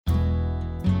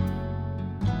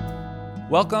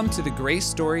Welcome to the Grace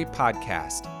Story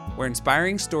Podcast, where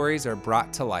inspiring stories are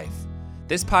brought to life.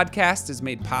 This podcast is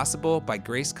made possible by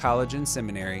Grace College and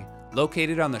Seminary,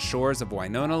 located on the shores of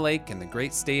Winona Lake in the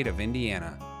great state of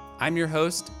Indiana. I'm your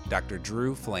host, Dr.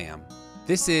 Drew Flam.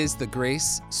 This is the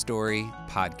Grace Story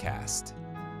Podcast.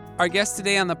 Our guest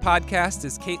today on the podcast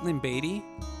is Caitlin Beatty.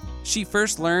 She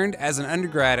first learned as an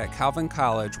undergrad at Calvin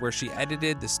College, where she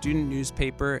edited the student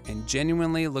newspaper and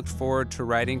genuinely looked forward to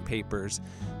writing papers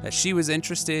that she was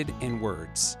interested in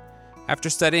words. After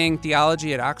studying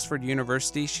theology at Oxford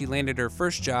University, she landed her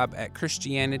first job at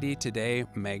Christianity Today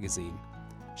magazine.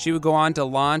 She would go on to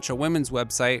launch a women's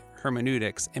website,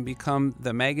 Hermeneutics, and become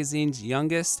the magazine's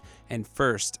youngest and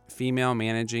first female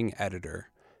managing editor.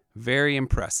 Very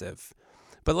impressive.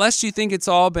 But lest you think it's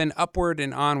all been upward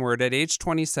and onward, at age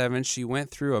 27, she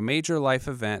went through a major life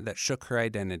event that shook her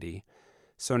identity.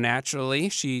 So naturally,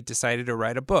 she decided to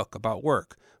write a book about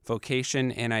work,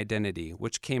 vocation, and identity,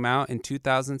 which came out in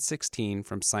 2016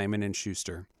 from Simon &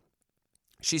 Schuster.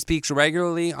 She speaks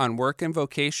regularly on work and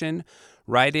vocation,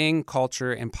 writing,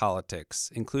 culture, and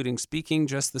politics, including speaking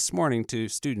just this morning to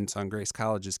students on Grace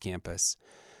College's campus.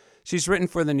 She's written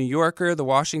for The New Yorker, The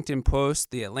Washington Post,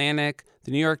 The Atlantic,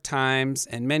 The New York Times,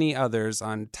 and many others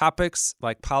on topics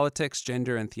like politics,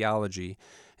 gender, and theology,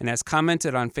 and has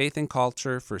commented on faith and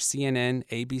culture for CNN,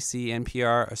 ABC,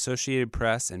 NPR, Associated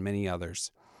Press, and many others.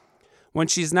 When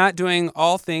she's not doing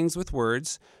all things with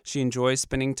words, she enjoys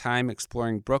spending time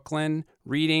exploring Brooklyn,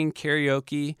 reading,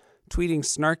 karaoke, tweeting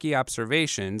snarky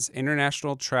observations,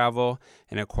 international travel,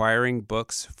 and acquiring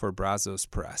books for Brazos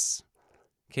Press.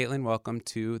 Caitlin, welcome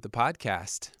to the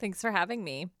podcast. Thanks for having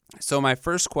me. So my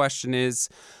first question is,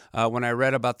 when I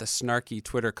read about the snarky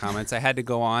Twitter comments, I had to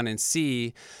go on and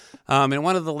see, and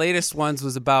one of the latest ones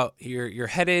was about you're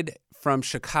headed from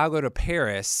Chicago to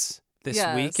Paris this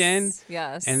weekend.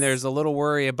 Yes. And there's a little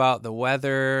worry about the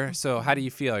weather. So how do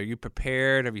you feel? Are you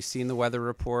prepared? Have you seen the weather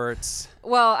reports?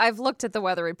 Well, I've looked at the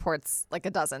weather reports like a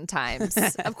dozen times.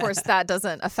 Of course, that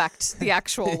doesn't affect the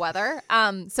actual weather.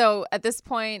 So at this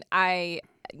point, I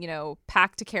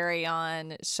pack to carry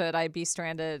on should I be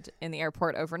stranded in the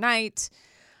airport overnight,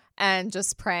 and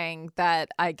just praying that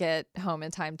I get home in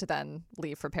time to then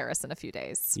leave for Paris in a few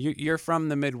days. You're from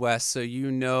the Midwest, so you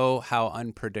know how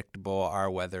unpredictable our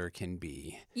weather can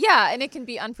be. Yeah, and it can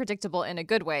be unpredictable in a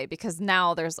good way, because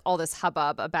now there's all this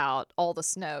hubbub about all the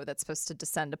snow that's supposed to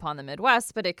descend upon the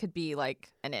Midwest, but it could be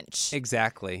like an inch.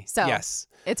 Exactly. So yes.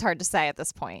 It's hard to say at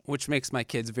this point. Which makes my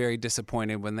kids very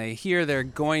disappointed when they hear they're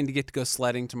going to get to go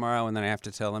sledding tomorrow, and then I have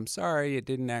to tell them, sorry, it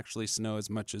didn't actually snow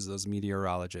as much as those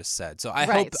meteorologists said. So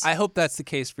I hope that's the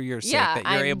case for your sake, that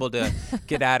you're able to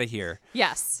get out of here.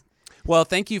 Yes. Well,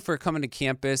 thank you for coming to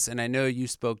campus, and I know you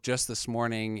spoke just this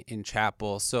morning in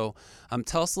chapel. So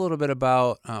tell us a little bit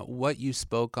about what you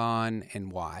spoke on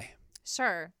and why.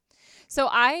 Sure. So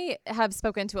I have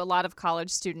spoken to a lot of college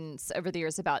students over the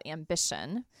years about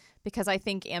ambition, because I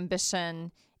think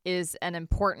ambition is an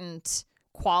important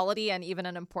quality and even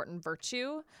an important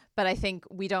virtue. But I think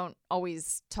we don't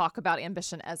always talk about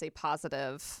ambition as a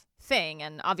positive thing.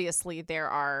 And obviously there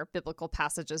are biblical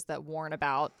passages that warn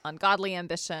about ungodly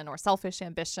ambition or selfish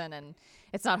ambition. And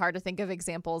it's not hard to think of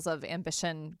examples of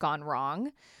ambition gone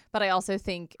wrong. But I also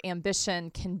think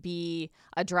ambition can be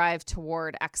a drive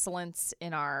toward excellence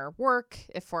in our work.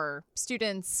 If we're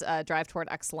students, drive toward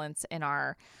excellence in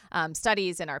our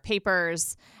studies, in our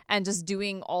papers, and just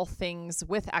doing all things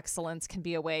with excellence can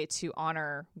be a way to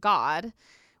honor God.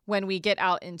 When we get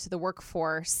out into the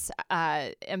workforce,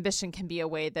 ambition can be a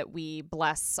way that we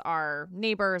bless our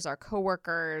neighbors, our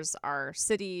coworkers, our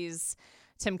cities.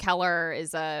 Tim Keller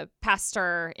is a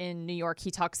pastor in New York. He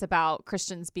talks about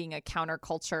Christians being a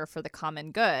counterculture for the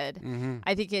common good. Mm-hmm.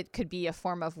 I think it could be a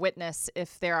form of witness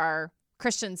if there are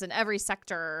Christians in every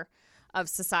sector of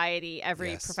society,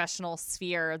 every professional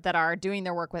sphere that are doing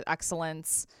their work with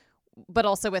excellence, but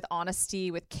also with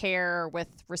honesty, with care, with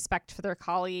respect for their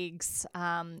colleagues,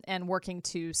 and working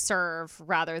to serve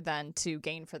rather than to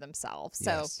gain for themselves.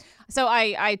 Yes. So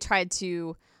I tried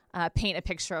to paint a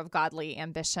picture of godly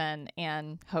ambition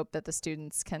and hope that the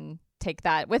students can take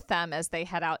that with them as they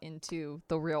head out into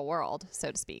the real world,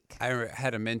 so to speak. I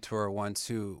had a mentor once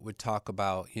who would talk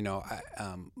about,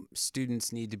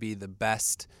 students need to be the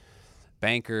best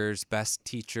bankers, best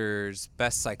teachers,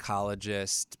 best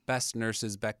psychologists, best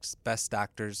nurses, best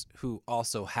doctors who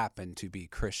also happen to be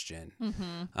Christian.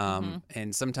 Mm-hmm.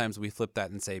 And sometimes we flip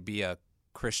that and say, be a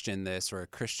Christian this or a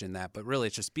Christian that, but really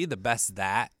it's just be the best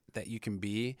that you can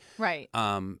be. Right.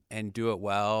 And do it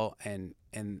well. And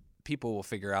people will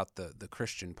figure out the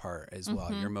Christian part as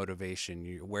well, your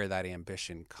motivation, where that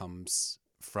ambition comes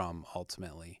from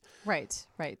ultimately. Right.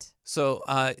 So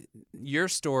your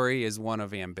story is one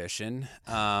of ambition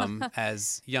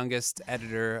as youngest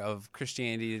editor of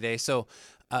Christianity Today. So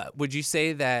would you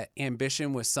say that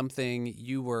ambition was something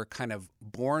you were kind of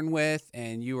born with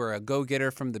and you were a go-getter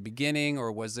from the beginning,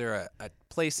 or was there a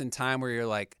place in time where you're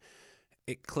like,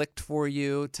 it clicked for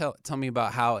you? Tell me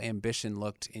about how ambition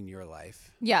looked in your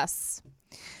life. Yes.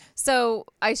 So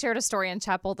I shared a story in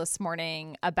chapel this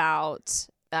morning about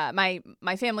my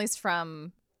family's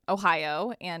from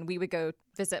Ohio, and we would go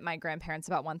visit my grandparents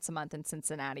about once a month in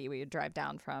Cincinnati. We would drive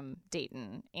down from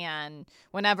Dayton. And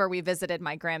whenever we visited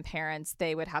my grandparents,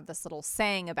 they would have this little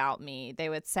saying about me. They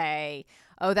would say,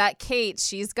 "Oh, that Kate,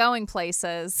 she's going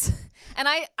places." And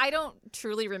I don't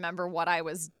truly remember what I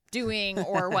was doing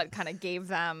or what kind of gave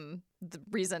them the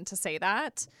reason to say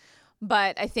that.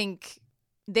 But I think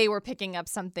they were picking up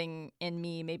something in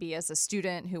me, maybe as a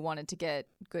student who wanted to get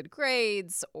good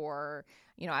grades, or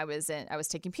I was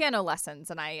taking piano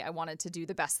lessons and I wanted to do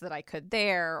the best that I could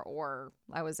there, or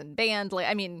I was in band.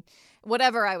 I mean,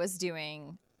 whatever I was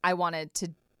doing, I wanted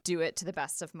to do it to the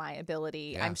best of my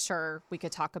ability. Yeah. I'm sure we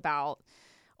could talk about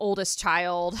oldest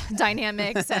child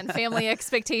dynamics and family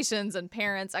expectations and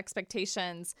parents'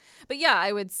 expectations. But yeah,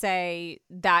 I would say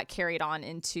that carried on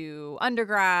into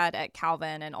undergrad at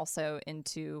Calvin and also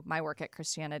into my work at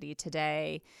Christianity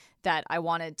Today, that I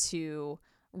wanted to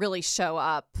really show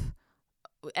up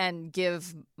and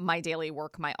give my daily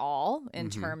work my all in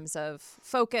terms of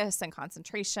focus and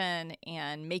concentration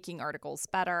and making articles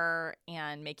better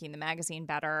and making the magazine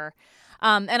better.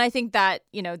 And I think that,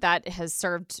 that has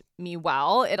served me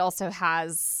well. It also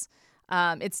has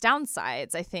its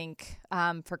downsides, I think,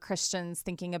 for Christians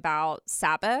thinking about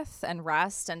Sabbath and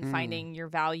rest and finding your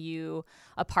value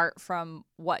apart from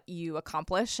what you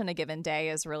accomplish in a given day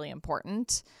is really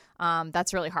important.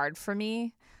 That's really hard for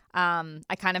me.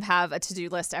 I kind of have a to-do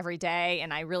list every day,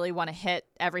 and I really want to hit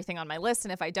everything on my list.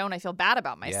 And if I don't, I feel bad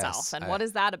about myself. Yes, and what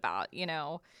is that about?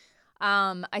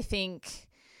 I think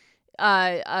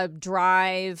a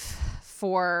drive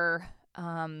for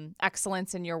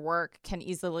excellence in your work can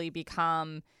easily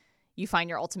become you find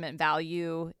your ultimate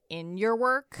value in your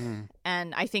work.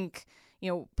 And I think,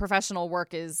 professional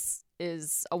work is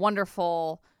a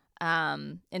wonderful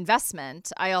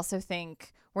investment. I also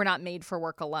think we're not made for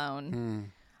work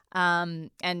alone.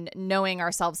 And knowing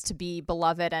ourselves to be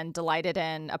beloved and delighted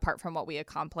in apart from what we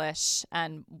accomplish,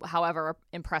 and however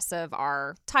impressive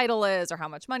our title is or how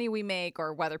much money we make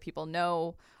or whether people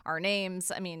know our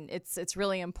names. I mean, it's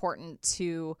really important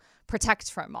to protect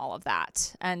from all of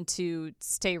that and to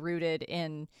stay rooted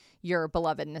in your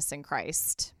belovedness in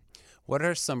Christ. What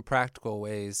are some practical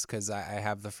ways? Because I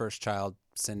have the first child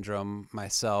syndrome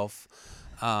myself,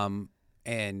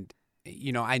 and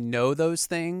I know those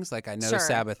things. Like I know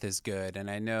Sabbath is good, and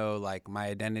I know like my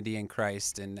identity in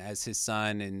Christ and as his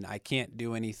son, and I can't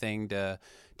do anything to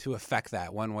affect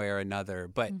that one way or another.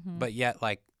 But yet,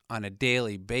 like on a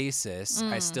daily basis,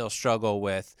 I still struggle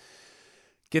with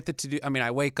get the to-do. I mean,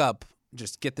 I wake up,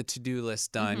 just get the to-do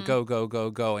list done,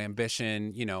 go,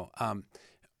 ambition,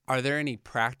 Are there any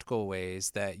practical ways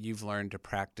that you've learned to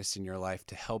practice in your life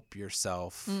to help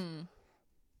yourself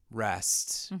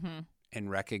rest and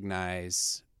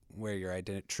recognize where your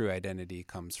true identity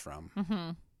comes from?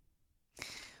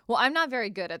 Well, I'm not very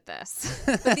good at this,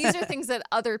 but these are things that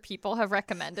other people have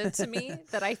recommended to me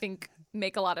that I think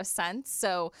make a lot of sense.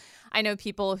 So I know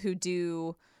people who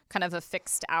do kind of a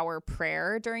fixed hour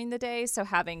prayer during the day. So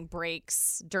having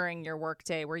breaks during your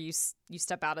workday where you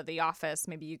step out of the office,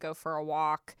 maybe you go for a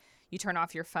walk, you turn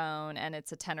off your phone, and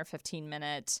it's a 10 or 15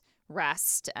 minute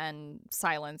rest and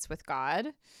silence with God.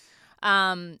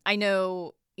 I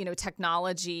know,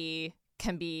 technology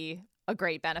can be a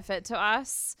great benefit to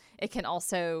us. It can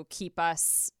also keep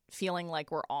us feeling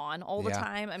like we're on all the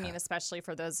time. I mean, especially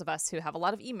for those of us who have a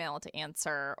lot of email to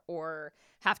answer or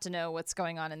have to know what's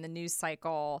going on in the news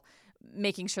cycle,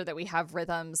 making sure that we have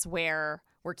rhythms where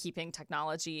we're keeping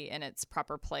technology in its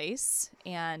proper place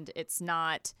and it's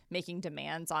not making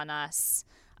demands on us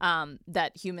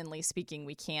that, humanly speaking,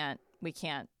 we can't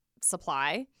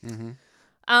supply.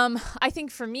 I think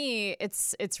for me,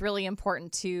 it's really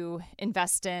important to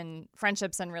invest in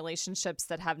friendships and relationships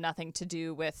that have nothing to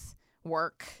do with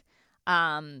work.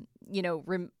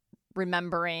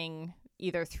 Remembering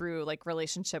either through like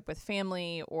relationship with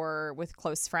family or with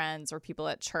close friends or people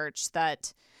at church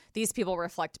that these people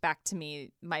reflect back to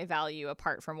me my value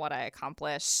apart from what I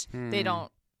accomplish. They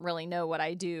don't really know what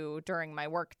I do during my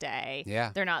work day.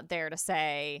 They're not there to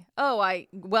say, "Oh,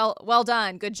 well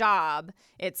done, good job."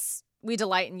 It's we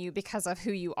delight in you because of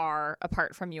who you are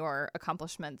apart from your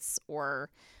accomplishments or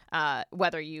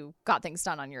whether you got things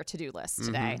done on your to-do list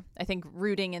today. I think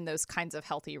rooting in those kinds of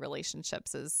healthy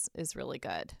relationships is really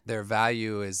good. Their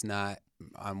value is not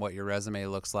on what your resume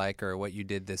looks like or what you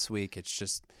did this week. It's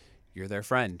just you're their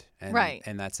friend, and Right.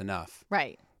 and that's enough.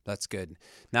 Right. That's good.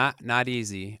 Not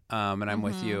easy. And I'm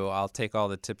with you. I'll take all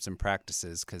the tips and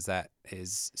practices because that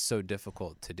is so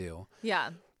difficult to do. Yeah.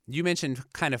 You mentioned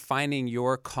kind of finding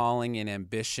your calling and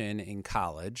ambition in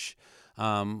college,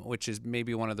 which is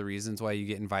maybe one of the reasons why you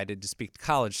get invited to speak to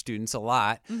college students a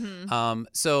lot.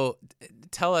 So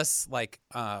tell us, like,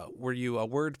 were you a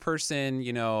word person,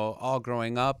 all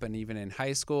growing up and even in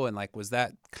high school? And like, was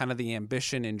that kind of the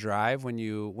ambition and drive when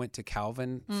you went to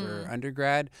Calvin for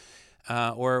undergrad?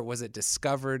 Or was it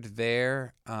discovered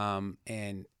there?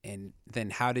 And then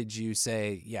how did you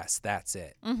say, yes, that's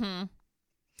it?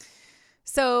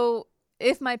 So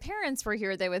if my parents were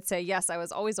here, they would say, yes, I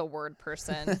was always a word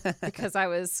person because I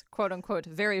was, quote unquote,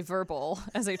 very verbal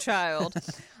as a child.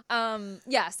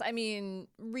 Yes, I mean,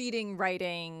 reading,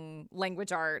 writing,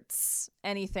 language arts,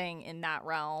 anything in that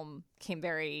realm came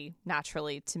very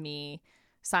naturally to me.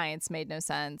 Science made no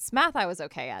sense. Math I was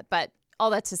okay at. But all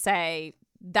that to say,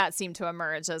 that seemed to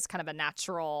emerge as kind of a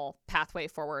natural pathway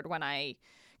forward when I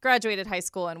graduated high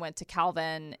school and went to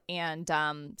Calvin and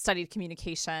studied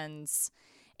communications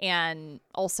and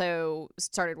also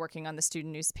started working on the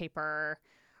student newspaper.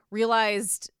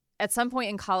 Realized at some point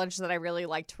in college that I really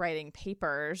liked writing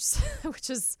papers,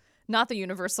 which is not the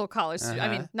universal college. I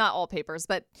mean, not all papers,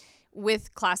 but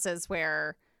with classes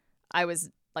where I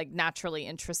was like naturally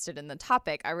interested in the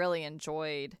topic, I really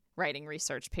enjoyed writing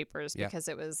research papers because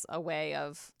it was a way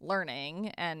of learning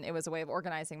and it was a way of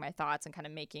organizing my thoughts and kind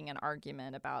of making an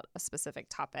argument about a specific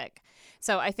topic.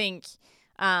 So I think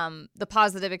the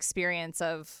positive experience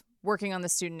of working on the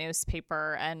student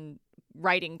newspaper and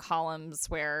writing columns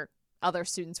where other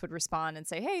students would respond and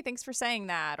say, hey, thanks for saying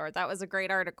that, or that was a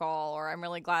great article, or I'm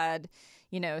really glad,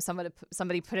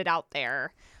 somebody put it out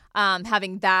there.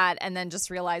 Having that and then just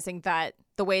realizing that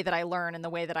the way that I learn and the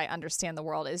way that I understand the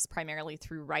world is primarily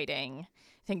through writing.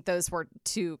 I think those were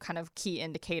two kind of key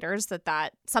indicators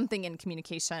that something in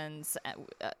communications,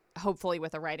 hopefully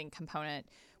with a writing component,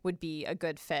 would be a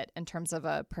good fit in terms of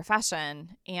a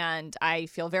profession. And I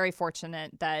feel very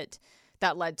fortunate that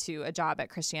led to a job at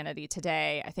Christianity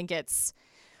Today. I think it's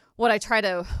what I try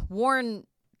to warn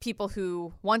people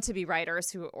who want to be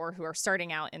writers who are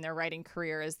starting out in their writing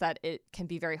career is that it can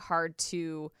be very hard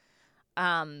to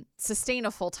sustain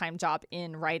a full-time job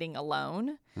in writing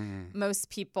alone. Most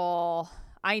people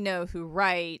I know who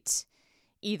write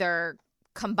either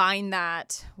combine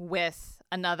that with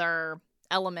another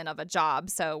element of a job.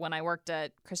 So when I worked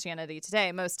at Christianity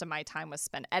Today, most of my time was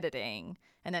spent editing,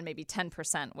 and then maybe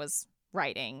 10% was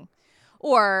writing.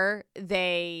 Or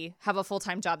they have a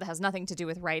full-time job that has nothing to do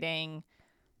with writing,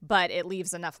 but it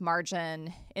leaves enough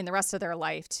margin in the rest of their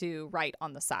life to write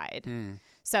on the side.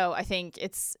 So I think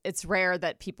it's rare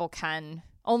that people can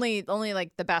only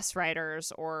like the best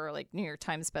writers or like New York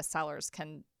Times bestsellers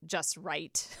can just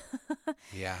write.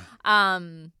 Yeah.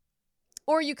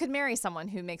 Or you could marry someone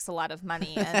who makes a lot of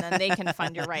money and then they can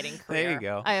fund your writing career. There you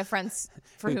go. I have friends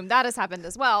for whom that has happened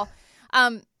as well.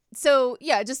 So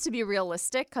yeah, just to be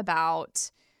realistic about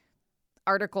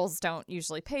articles don't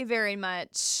usually pay very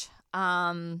much.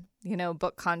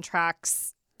 Book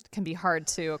contracts can be hard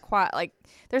to acquire. Like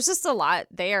there's just a lot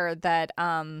there that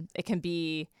it can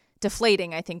be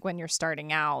deflating, I think, when you're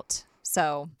starting out.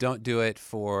 So don't do it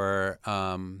for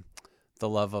the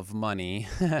love of money.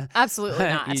 Absolutely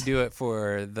not. You do it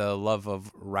for the love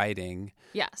of writing.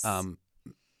 Yes.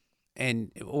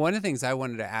 And one of the things I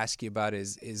wanted to ask you about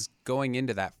is going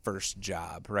into that first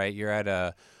job, right? You're at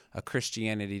a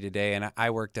Christianity Today, and I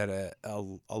worked at a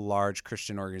large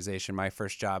Christian organization, my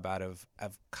first job out of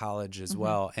college as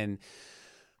well. And,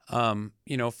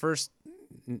 first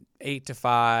 8 to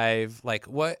 5, like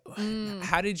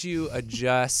how did you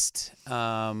adjust?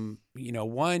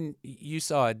 One, you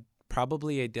saw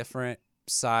probably a different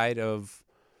side of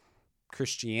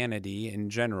Christianity in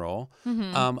general,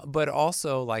 but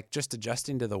also like just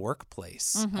adjusting to the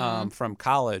workplace from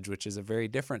college, which is a very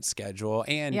different schedule,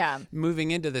 and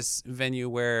moving into this venue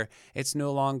where it's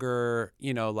no longer,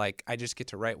 like I just get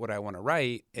to write what I want to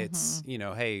write. It's,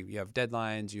 hey, you have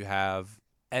deadlines, you have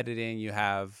editing, you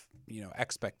have,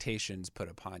 expectations put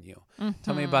upon you.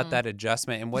 Tell me about that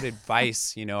adjustment and what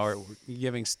advice, are you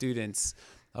giving students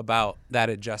about that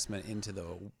adjustment into the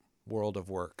world of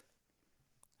work?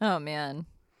 Oh man,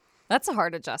 that's a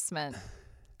hard adjustment.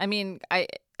 I mean,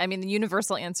 the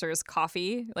universal answer is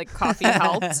coffee. Like coffee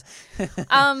helped.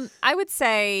 I would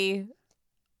say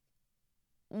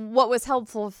what was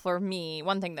helpful for me,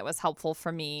 one thing that was helpful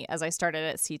for me as I started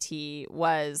at CT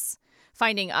was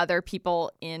finding other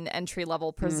people in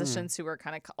entry-level positions who were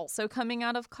kind of also coming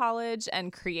out of college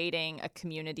and creating a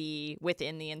community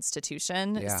within the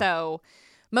institution. Yeah. So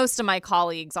most of my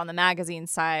colleagues on the magazine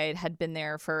side had been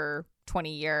there for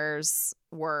 20 years,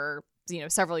 were,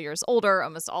 several years older.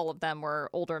 Almost all of them were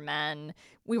older men.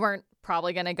 We weren't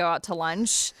probably going to go out to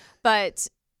lunch, but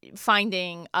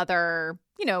finding other,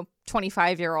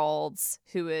 25-year-olds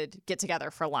who would get together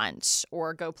for lunch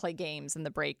or go play games in the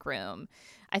break room.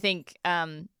 I think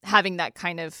having that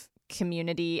kind of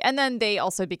community, and then they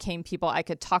also became people I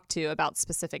could talk to about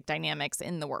specific dynamics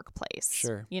in the workplace.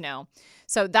 Sure.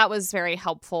 So that was very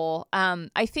helpful.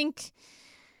 I think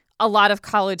a lot of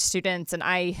college students, and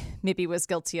I maybe was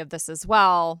guilty of this as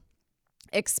well,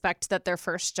 expect that their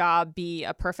first job be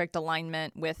a perfect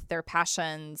alignment with their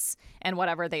passions and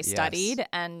whatever they studied. Yes.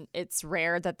 And it's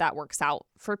rare that that works out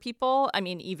for people. I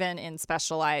mean, even in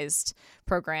specialized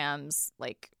programs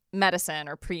like medicine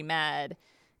or pre-med,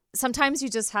 sometimes you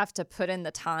just have to put in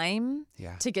the time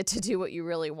to get to do what you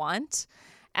really want.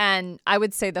 And I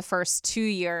would say the first 2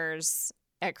 years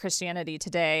at Christianity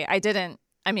Today,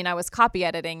 I was copy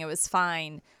editing. It was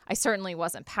fine. I certainly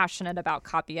wasn't passionate about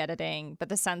copy editing, but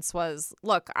the sense was,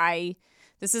 look,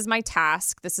 this is my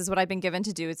task. This is what I've been given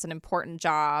to do. It's an important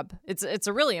job. It's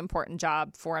a really important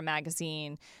job for a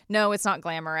magazine. No, it's not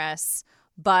glamorous,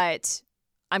 but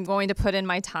I'm going to put in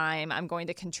my time. I'm going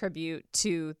to contribute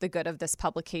to the good of this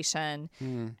publication.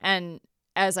 And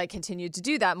as I continued to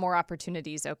do that, more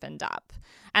opportunities opened up.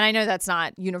 And I know that's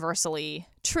not universally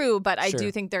true, but I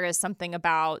do think there is something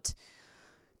about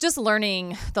just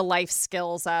learning the life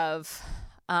skills of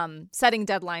setting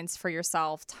deadlines for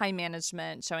yourself, time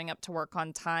management, showing up to work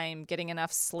on time, getting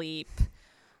enough sleep,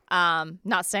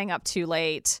 not staying up too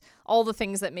late, all the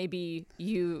things that maybe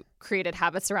you created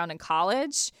habits around in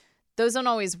college. Those don't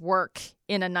always work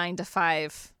in a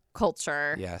 9-to-5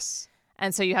 culture. Yes.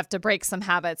 And so you have to break some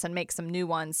habits and make some new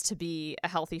ones to be a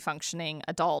healthy, functioning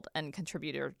adult and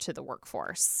contributor to the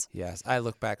workforce. Yes. I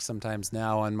look back sometimes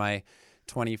now on my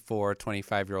 24,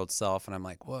 25-year-old self, and I'm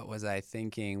like, what was I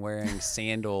thinking? Wearing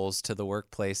sandals to the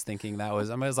workplace, thinking I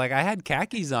was like, I had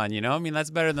khakis on, I mean,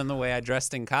 that's better than the way I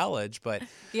dressed in college. But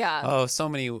so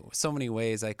many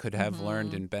ways I could have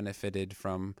learned and benefited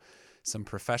from some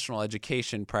professional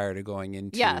education prior to going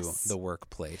into the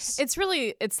workplace.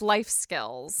 It's life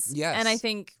skills. Yes.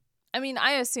 And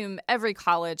I assume every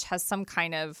college has some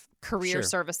kind of career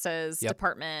services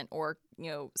department or,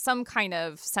 some kind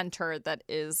of center that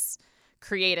is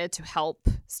created to help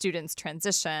students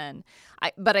transition.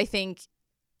 But I think,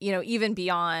 even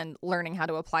beyond learning how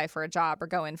to apply for a job or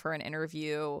go in for an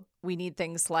interview, we need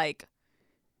things like,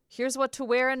 here's what to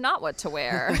wear and not what to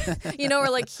wear, or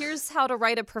like, here's how to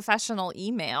write a professional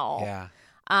email.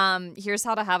 Yeah. Here's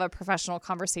how to have a professional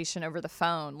conversation over the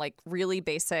phone, like really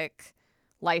basic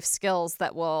life skills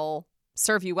that will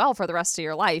serve you well for the rest of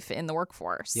your life in the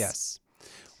workforce. Yes.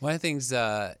 One of the things,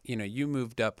 you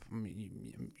moved up,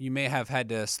 you may have had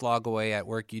to slog away at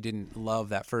work you didn't love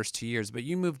that first 2 years, but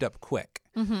you moved up quick,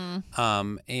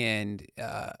 and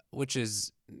which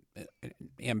is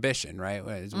ambition, right?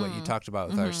 Is what you talked about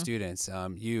with our students.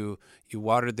 You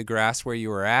watered the grass where you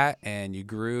were at, and you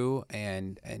grew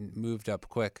and moved up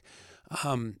quick.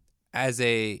 As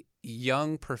a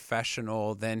young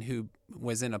professional then who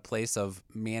was in a place of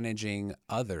managing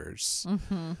others,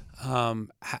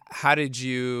 how did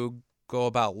you go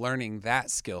about learning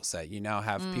that skill set? You now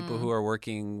have people who are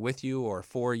working with you or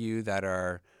for you that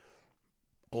are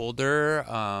older,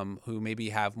 who maybe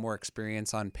have more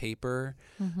experience on paper.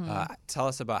 Tell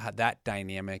us about how that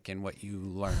dynamic and what you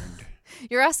learned.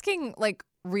 You're asking like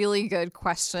really good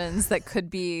questions that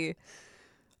could be,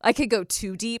 I could go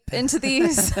too deep into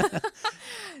these.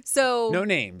 So no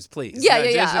names, please.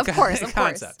 Yeah. Of course.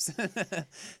 Concepts.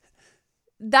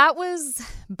 That was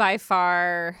by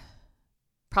far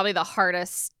probably the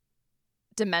hardest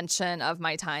dimension of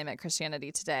my time at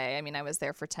Christianity Today. I mean, I was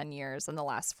there for 10 years, and the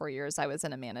last 4 years I was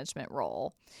in a management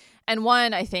role. And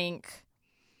I think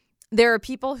there are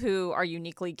people who are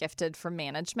uniquely gifted for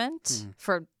management,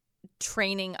 for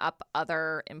training up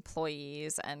other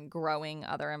employees and growing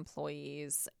other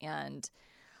employees. And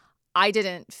I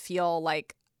didn't feel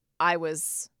like I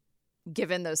was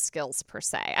given those skills per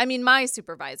se. I mean, my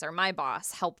supervisor, my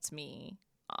boss helped me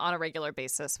on a regular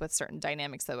basis with certain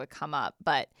dynamics that would come up.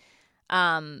 But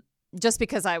just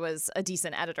because I was a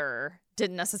decent editor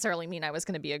didn't necessarily mean I was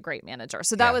going to be a great manager.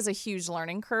 So that was a huge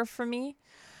learning curve for me.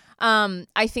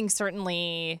 I think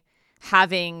certainly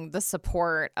having the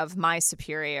support of my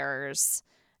superiors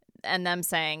and them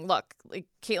saying, look, like,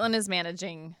 Caitlin is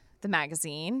managing the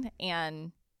magazine.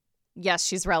 And yes,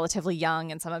 she's relatively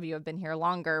young and some of you have been here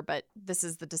longer, but this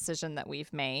is the decision that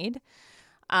we've made.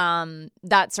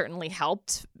 That certainly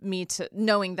helped me to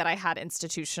knowing that I had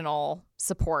institutional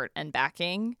support and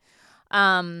backing.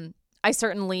 I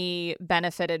certainly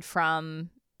benefited from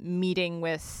meeting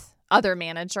with other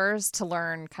managers to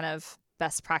learn kind of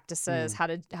best practices. How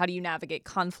do you navigate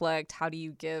conflict? How do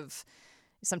you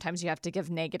sometimes you have to give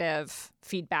negative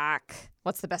feedback.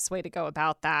 What's the best way to go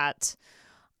about that?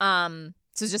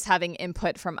 So just having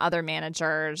input from other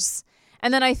managers.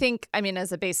 And then I think,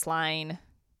 as a baseline,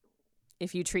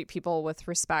 if you treat people with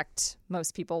respect,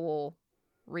 most people will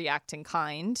react in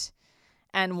kind.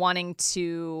 And wanting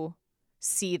to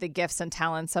see the gifts and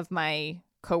talents of my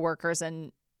coworkers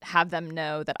and have them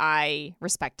know that I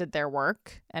respected their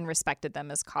work and respected them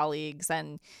as colleagues.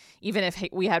 And even if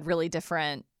we had really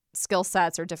different skill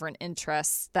sets or different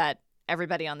interests, that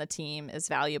everybody on the team is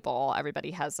valuable.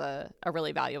 Everybody has a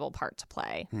really valuable part to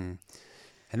play. And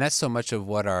that's so much of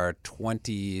what our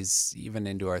 20s, even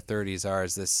into our 30s are,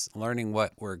 is this learning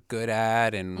what we're good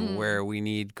at and where we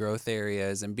need growth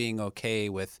areas and being okay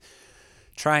with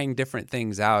trying different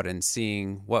things out and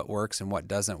seeing what works and what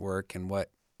doesn't work and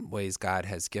what ways God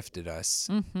has gifted us.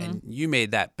 And you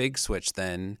made that big switch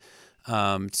then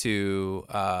to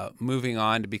moving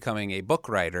on to becoming a book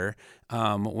writer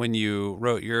when you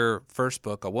wrote your first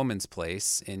book, A Woman's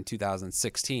Place, in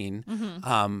 2016.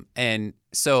 And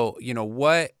so,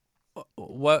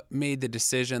 what made the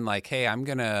decision like, hey, I'm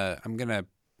gonna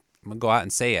go out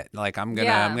and say it. Like I'm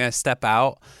gonna step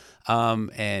out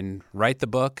and write the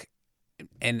book.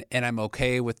 And I'm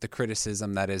okay with the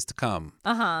criticism that is to come.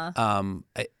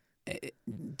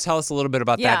 Tell us a little bit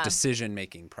about that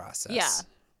decision-making process. Yeah.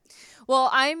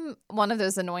 Well, I'm one of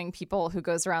those annoying people who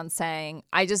goes around saying,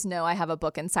 I just know I have a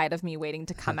book inside of me waiting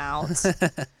to come out.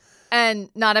 And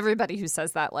not everybody who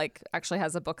says that actually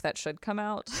has a book that should come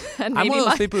out. And I'm one of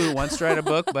those people who wants to write a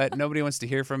book, but nobody wants to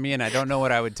hear from me, and I don't know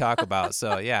what I would talk about.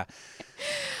 So, yeah.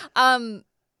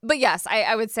 But yes,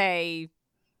 I would say,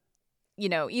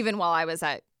 even while I was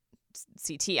at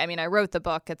CT, I wrote the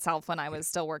book itself when I was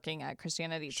still working at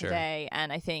Christianity Today.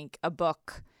 And I think a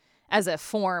book as a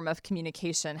form of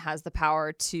communication has the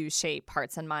power to shape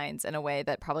hearts and minds in a way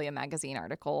that probably a magazine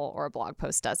article or a blog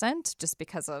post doesn't, just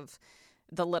because of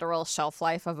the literal shelf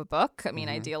life of a book.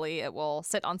 Ideally, it will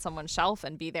sit on someone's shelf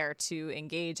and be there to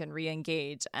engage and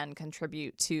re-engage and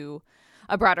contribute to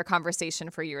a broader conversation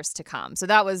for years to come. So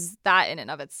that in and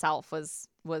of itself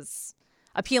was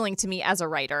appealing to me as a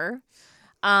writer.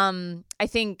 I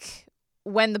think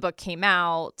when the book came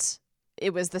out,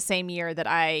 it was the same year that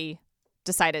I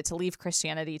decided to leave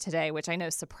Christianity Today, which I know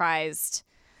surprised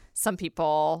some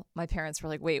people. My parents were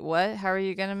like, wait, what? How are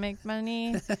you going to make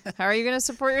money? How are you going to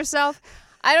support yourself?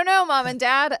 I don't know, Mom and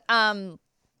Dad.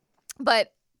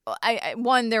 But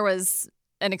there was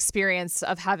an experience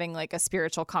of having a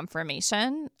spiritual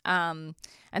confirmation. And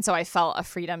so I felt a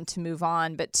freedom to move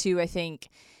on. But two, I think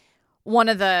one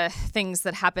of the things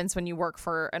that happens when you work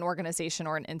for an organization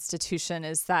or an institution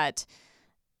is that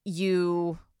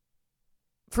you,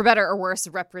 for better or worse,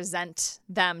 represent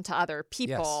them to other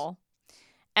people. Yes.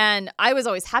 And I was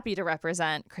always happy to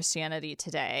represent Christianity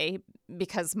Today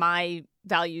because my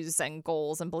values and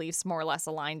goals and beliefs more or less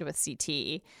aligned with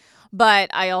CT.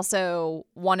 But I also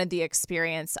wanted the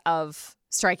experience of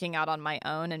striking out on my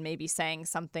own and maybe saying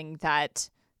something that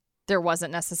there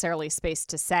wasn't necessarily space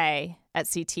to say at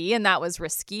CT. And that was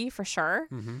risky for sure.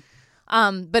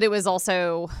 But it was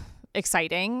also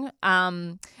exciting.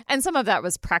 And some of that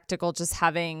was practical, just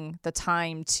having the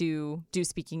time to do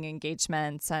speaking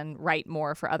engagements and write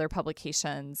more for other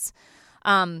publications.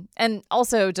 And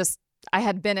also just I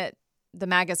had been at the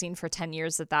magazine for 10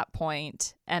 years at that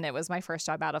point, and it was my first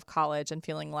job out of college, and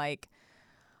feeling like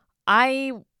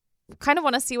I kind of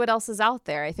want to see what else is out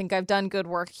there. I think I've done good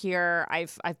work here.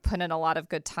 I've put in a lot of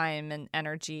good time and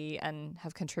energy and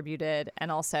have contributed. And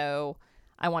also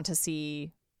I want to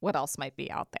see what else might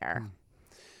be out there.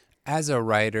 As a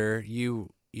writer,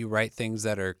 you write things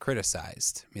that are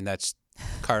criticized. That's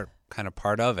kind of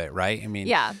part of it, right?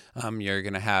 Yeah. You're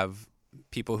going to have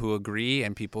people who agree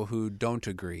and people who don't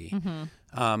agree.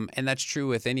 And that's true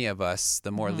with any of us.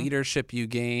 The more leadership you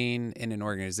gain in an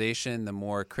organization, the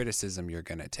more criticism you're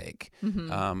going to take.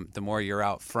 The more you're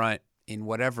out front in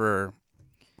whatever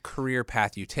career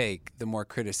path you take, the more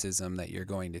criticism that you're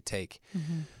going to take.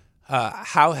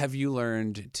 How have you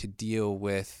learned to deal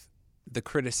with the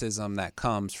criticism that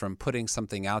comes from putting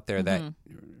something out there that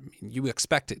you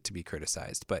expect it to be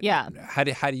criticized? But how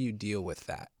do you deal with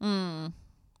that?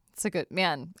 It's a good,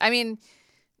 man.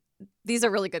 These are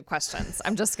really good questions.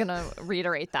 I'm just going to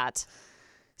reiterate that.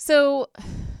 So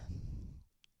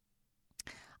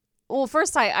Well,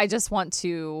 first, I just want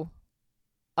to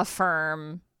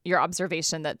affirm your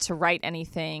observation that to write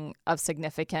anything of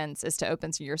significance is to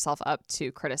open yourself up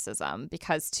to criticism,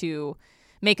 because to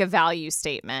make a value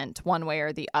statement one way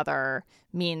or the other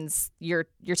means you're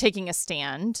taking a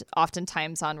stand,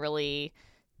 oftentimes on really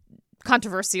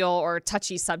controversial or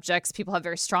touchy subjects. People have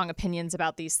very strong opinions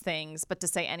about these things, but to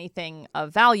say anything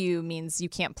of value means you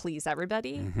can't please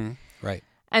everybody. Mm-hmm. Right.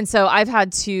 And so I've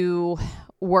had to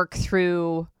work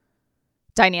through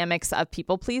dynamics of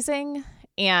people pleasing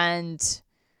and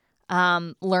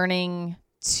learning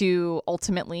to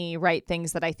ultimately write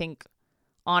things that I think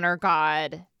honor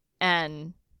God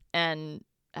and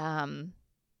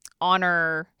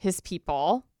honor his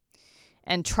people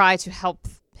and try to help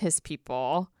his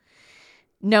people,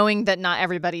 knowing that not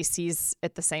everybody sees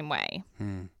it the same way.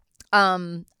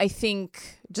 I think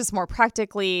just more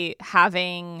practically,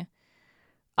 having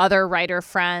other writer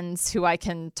friends who I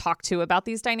can talk to about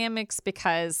these dynamics,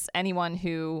 because anyone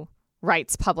who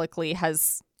writes publicly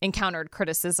has encountered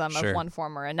criticism Sure. of one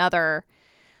form or another,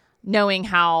 knowing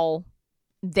how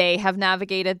they have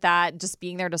navigated that, just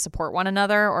being there to support one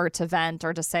another or to vent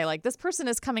or to say, like, this person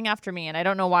is coming after me and I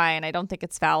don't know why and I don't think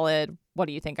it's valid. What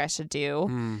do you think I should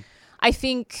do? I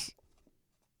think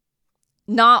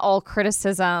not all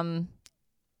criticism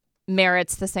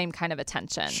merits the same kind of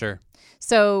attention. Sure.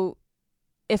 So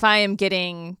if I am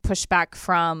getting pushback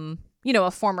from,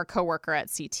 a former coworker at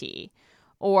CT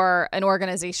or an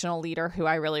organizational leader who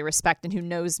I really respect and who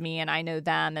knows me and I know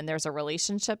them and there's a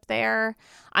relationship there,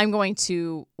 I'm going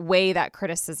to weigh that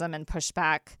criticism and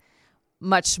pushback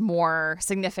much more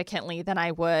significantly than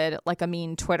I would like a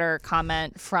mean Twitter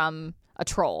comment from a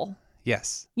troll.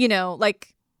 Yes.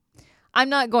 I'm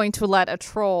not going to let a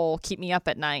troll keep me up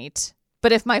at night.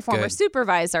 But if my former Good.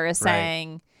 supervisor is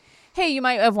saying, hey, you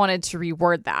might have wanted to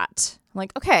reword that, I'm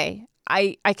like, okay,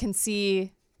 I can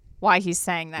see why he's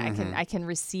saying that. I can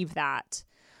receive that.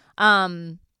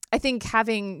 I think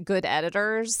having good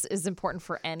editors is important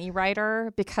for any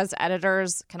writer, because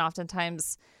editors can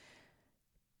oftentimes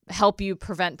help you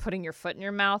prevent putting your foot in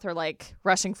your mouth or like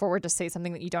rushing forward to say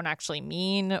something that you don't actually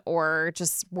mean, or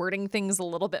just wording things a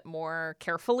little bit more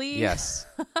carefully. Yes.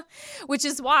 Which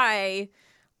is why,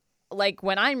 like,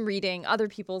 when I'm reading other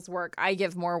people's work, I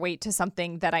give more weight to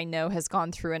something that I know has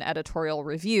gone through an editorial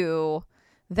review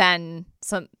than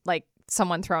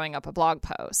someone throwing up a blog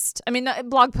post. I mean,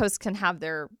 blog posts can have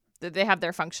their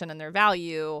function and their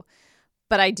value,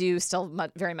 but I do still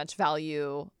very much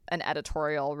value an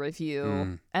editorial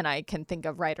review. And I can think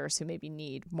of writers who maybe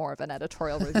need more of an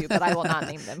editorial review, but I will not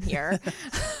name them here.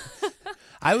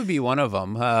 I would be one of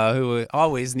them who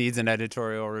always needs an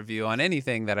editorial review on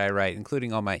anything that I write,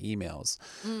 including all my emails.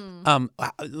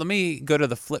 Let me go to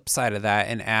the flip side of that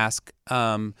and ask,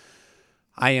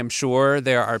 I am sure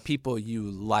there are people you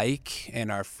like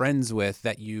and are friends with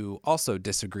that you also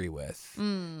disagree with.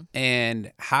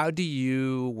 And how do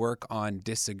you work on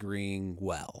disagreeing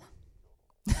well?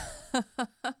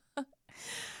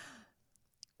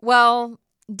 Well,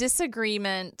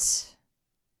 disagreement,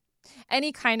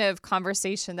 any kind of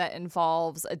conversation that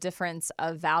involves a difference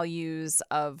of values,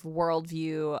 of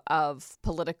worldview, of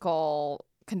political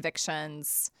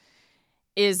convictions,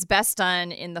 is best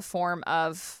done in the form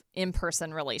of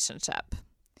in-person relationship.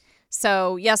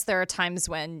 So, yes, there are times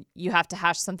when you have to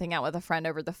hash something out with a friend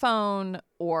over the phone,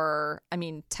 or,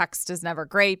 text is never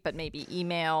great, but maybe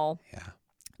email. Yeah.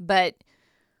 But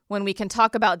when we can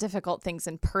talk about difficult things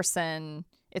in person,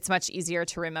 it's much easier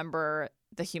to remember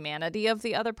the humanity of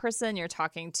the other person. You're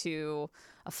talking to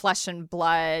a flesh and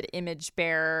blood image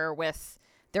bearer with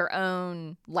their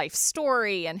own life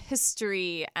story and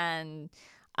history and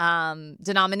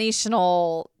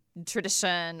denominational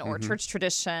tradition or church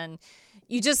tradition.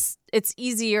 It's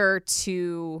easier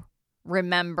to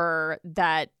remember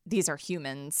that these are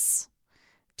humans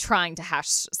trying to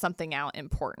hash something out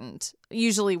important,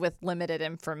 usually with limited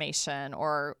information,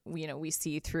 or, we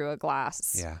see through a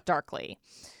glass darkly.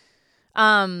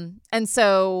 And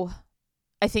so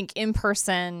I think in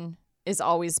person is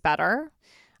always better.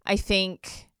 I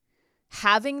think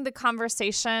having the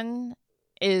conversation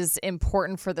is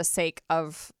important for the sake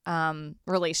of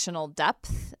relational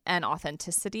depth and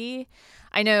authenticity.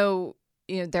 I know,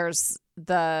 there's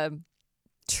the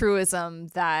truism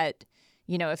that,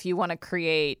 if you want to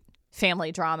create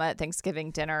family drama at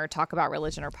Thanksgiving dinner, talk about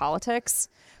religion or politics.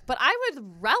 But I would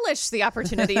relish the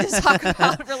opportunity to talk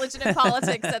about religion and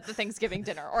politics at the Thanksgiving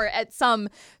dinner or at some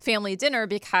family dinner,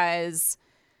 because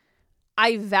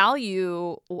I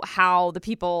value how the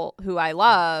people who I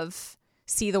love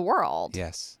see the world.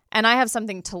 Yes. And I have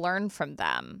something to learn from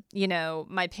them.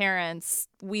 My parents,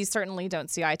 we certainly don't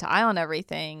see eye to eye on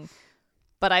everything,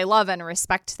 but I love and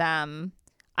respect them.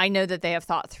 I know that they have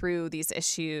thought through these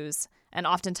issues, and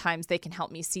oftentimes they can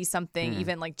help me see something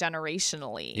even like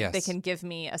generationally. Yes. They can give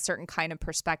me a certain kind of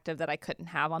perspective that I couldn't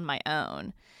have on my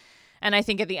own. And I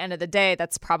think at the end of the day,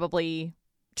 that's probably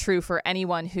true for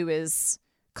anyone who is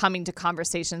coming to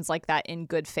conversations like that in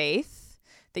good faith,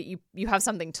 that you have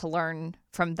something to learn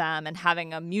from them, and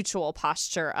having a mutual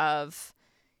posture of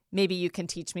maybe you can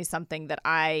teach me something that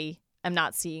I am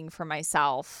not seeing for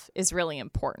myself is really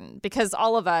important. Because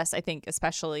all of us, I think,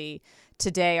 especially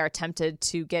today, are tempted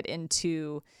to get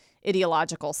into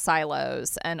ideological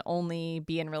silos and only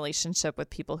be in relationship with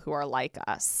people who are like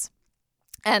us.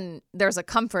 And there's a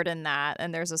comfort in that.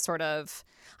 And there's a sort of,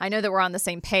 I know that we're on the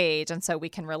same page and so we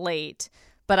can relate,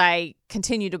 but I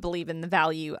continue to believe in the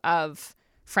value of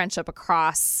friendship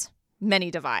across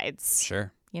many divides.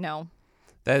 Sure. You know?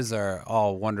 Those are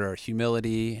all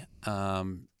humility,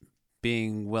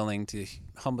 being willing to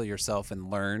humble yourself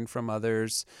and learn from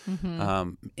others,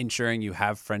 ensuring you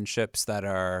have friendships that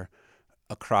are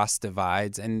across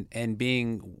divides, and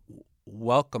being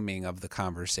welcoming of the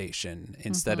conversation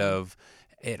instead of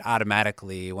it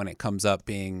automatically, when it comes up,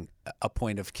 being a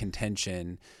point of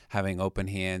contention, having open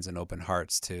hands and open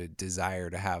hearts to desire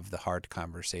to have the hard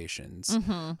conversations.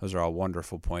 Those are all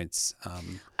wonderful points.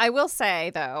 I will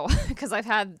say, though, because I've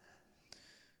had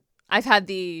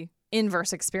the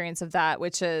inverse experience of that,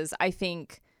 which is, I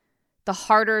think the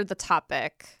harder the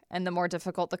topic and the more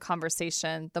difficult the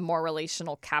conversation, the more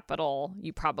relational capital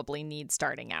you probably need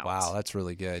starting out. Wow, that's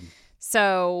really good.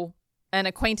 So an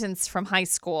acquaintance from high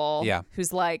school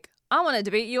who's like, I want to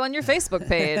debate you on your Facebook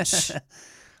page.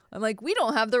 I'm like, we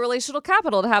don't have the relational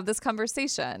capital to have this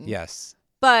conversation. Yes.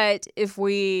 But if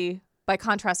we, by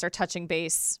contrast, are touching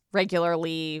base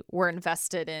regularly, we're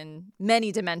invested in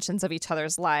many dimensions of each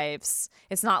other's lives.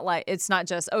 It's not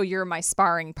just, oh, you're my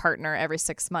sparring partner every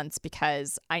 6 months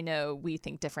because I know we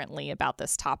think differently about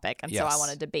this topic, and so I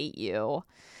want to debate you.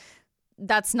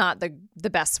 That's not the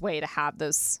best way to have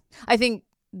those. I think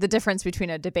the difference between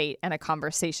a debate and a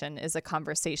conversation is a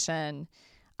conversation,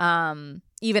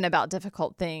 even about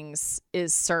difficult things,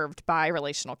 is served by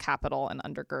relational capital and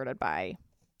undergirded by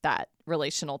that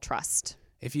relational trust.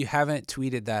 If you haven't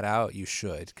tweeted that out, you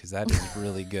should, because that is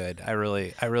really good. I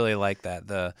really like that.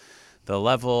 The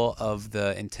level of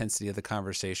the intensity of the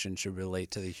conversation should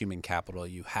relate to the human capital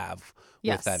you have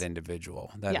with that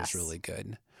individual. That is really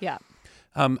good. Yeah.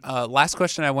 Last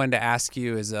question I wanted to ask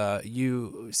you is,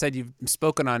 you said you've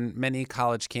spoken on many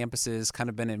college campuses, kind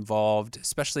of been involved,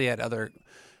 especially at other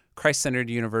Christ-centered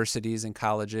universities and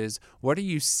colleges. What are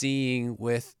you seeing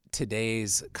with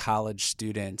today's college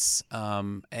students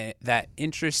that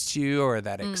interests you, or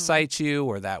that excites you,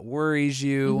 or that worries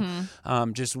you?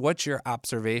 Just what's your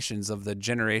observations of the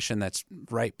generation that's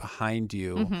right behind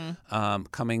you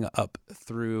coming up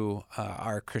through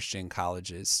our Christian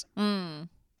colleges?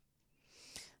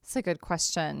 That's a good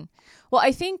question. Well,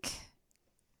 I think,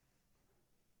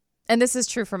 and this is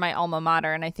true for my alma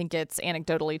mater, and I think it's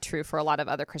anecdotally true for a lot of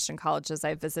other Christian colleges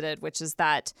I've visited, which is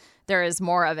that there is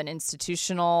more of an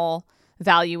institutional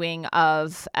valuing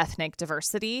of ethnic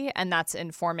diversity, and that's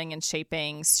informing and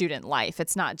shaping student life.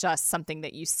 It's not just something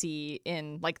that you see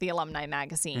in like the alumni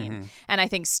magazine. And I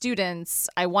think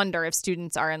I wonder if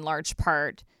students are in large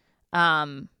part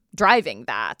driving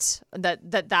that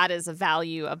is a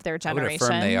value of their generation. I would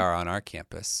affirm they are on our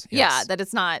campus. Yes. Yeah, that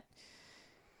it's not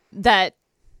that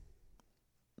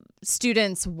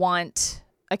students want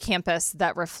a campus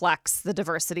that reflects the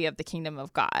diversity of the kingdom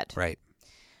of God. Right.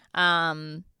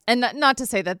 And not to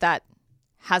say that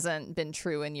hasn't been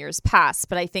true in years past,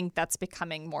 but I think that's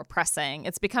becoming more pressing.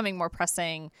 It's becoming more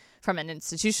pressing from an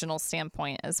institutional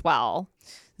standpoint as well.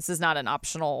 This is not an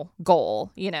optional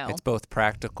goal, you know. It's both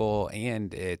practical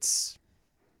and it's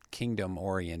kingdom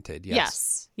oriented.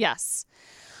 Yes. Yes.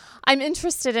 I'm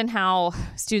interested in how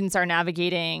students are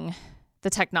navigating the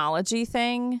technology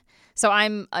thing. So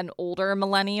I'm an older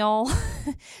millennial.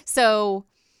 So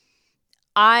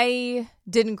I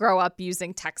didn't grow up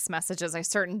using text messages. I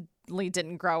certainly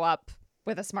didn't grow up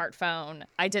with a smartphone.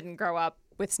 I didn't grow up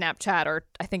with Snapchat, or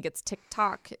I think it's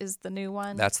TikTok is the new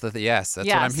one. That's what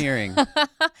I'm hearing.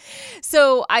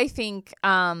 So I think,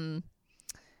 and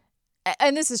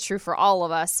this is true for all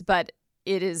of us, but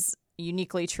it is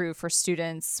uniquely true for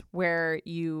students where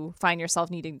you find yourself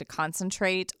needing to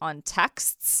concentrate on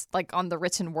texts, like on the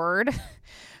written word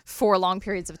for long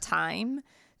periods of time,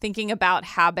 thinking about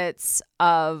habits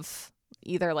of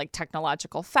either like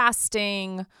technological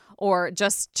fasting or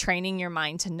just training your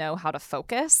mind to know how to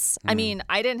focus. I mean,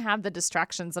 I didn't have the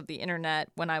distractions of the internet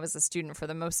when I was a student for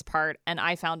the most part, and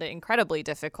I found it incredibly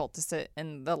difficult to sit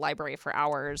in the library for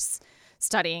hours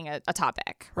studying a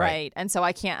topic, right? And so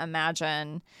I can't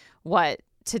imagine what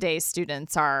today's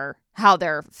students are, how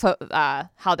they're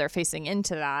facing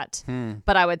into that.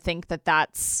 But I would think that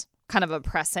that's kind of a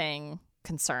pressing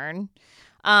concern.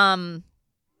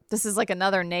 This is like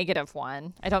another negative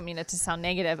one. I don't mean it to sound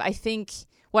negative. I think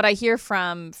what I hear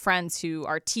from friends who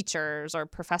are teachers or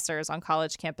professors on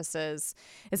college campuses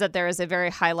is that there is a very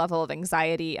high level of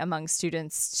anxiety among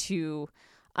students to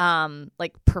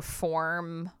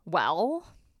perform well.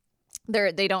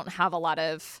 They don't have a lot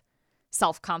of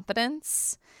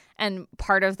self-confidence. And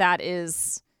part of that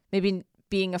is maybe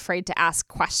being afraid to ask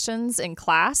questions in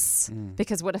class,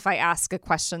 because what if I ask a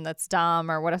question that's dumb,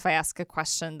 or what if I ask a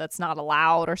question that's not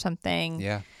allowed or something?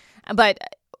 Yeah. But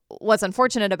what's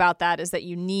unfortunate about that is that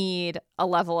you need a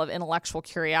level of intellectual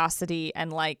curiosity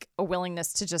and like a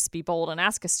willingness to just be bold and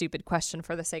ask a stupid question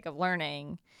for the sake of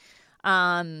learning.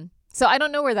 So I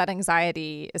don't know where that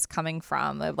anxiety is coming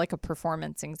from, like a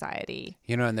performance anxiety.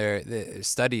 You know, and the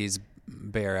studies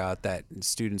bear out that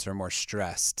students are more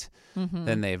stressed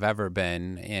than they've ever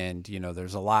been. And, you know,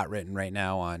 there's a lot written right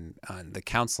now on the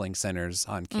counseling centers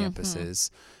on campuses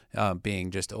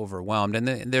being just overwhelmed. And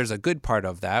there's a good part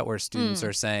of that where students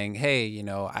are saying, hey, you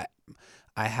know,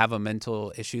 I have a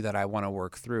mental issue that I want to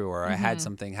work through, or I had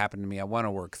something happen to me I want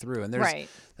to work through. And there's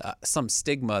some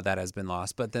stigma that has been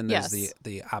lost. But then there's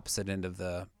the opposite end of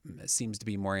it seems to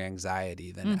be more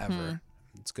anxiety than ever.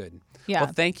 It's good. Yeah.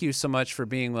 Well, thank you so much for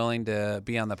being willing to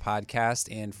be on the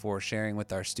podcast and for sharing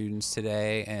with our students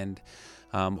today. And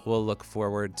we'll look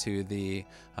forward to the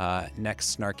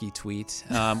next snarky tweet,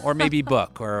 or maybe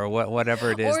book, or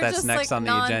whatever it is that's next on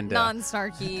the agenda.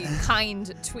 Non-snarky,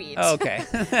 kind tweet. Okay.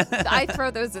 I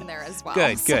throw those in there as well.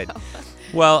 Good.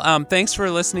 Well, thanks for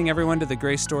listening, everyone, to the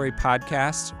Grace Story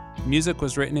podcast. Music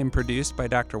was written and produced by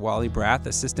Dr. Wally Brath,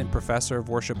 Assistant Professor of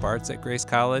Worship Arts at Grace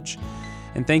College.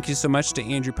 And thank you so much to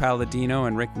Andrew Palladino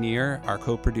and Rick Neer, our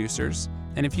co-producers.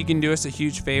 And if you can do us a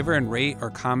huge favor and rate or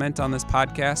comment on this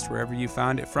podcast wherever you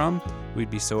found it from, we'd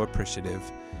be so appreciative.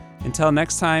 Until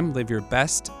next time, live your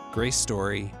best Grace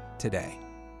story today.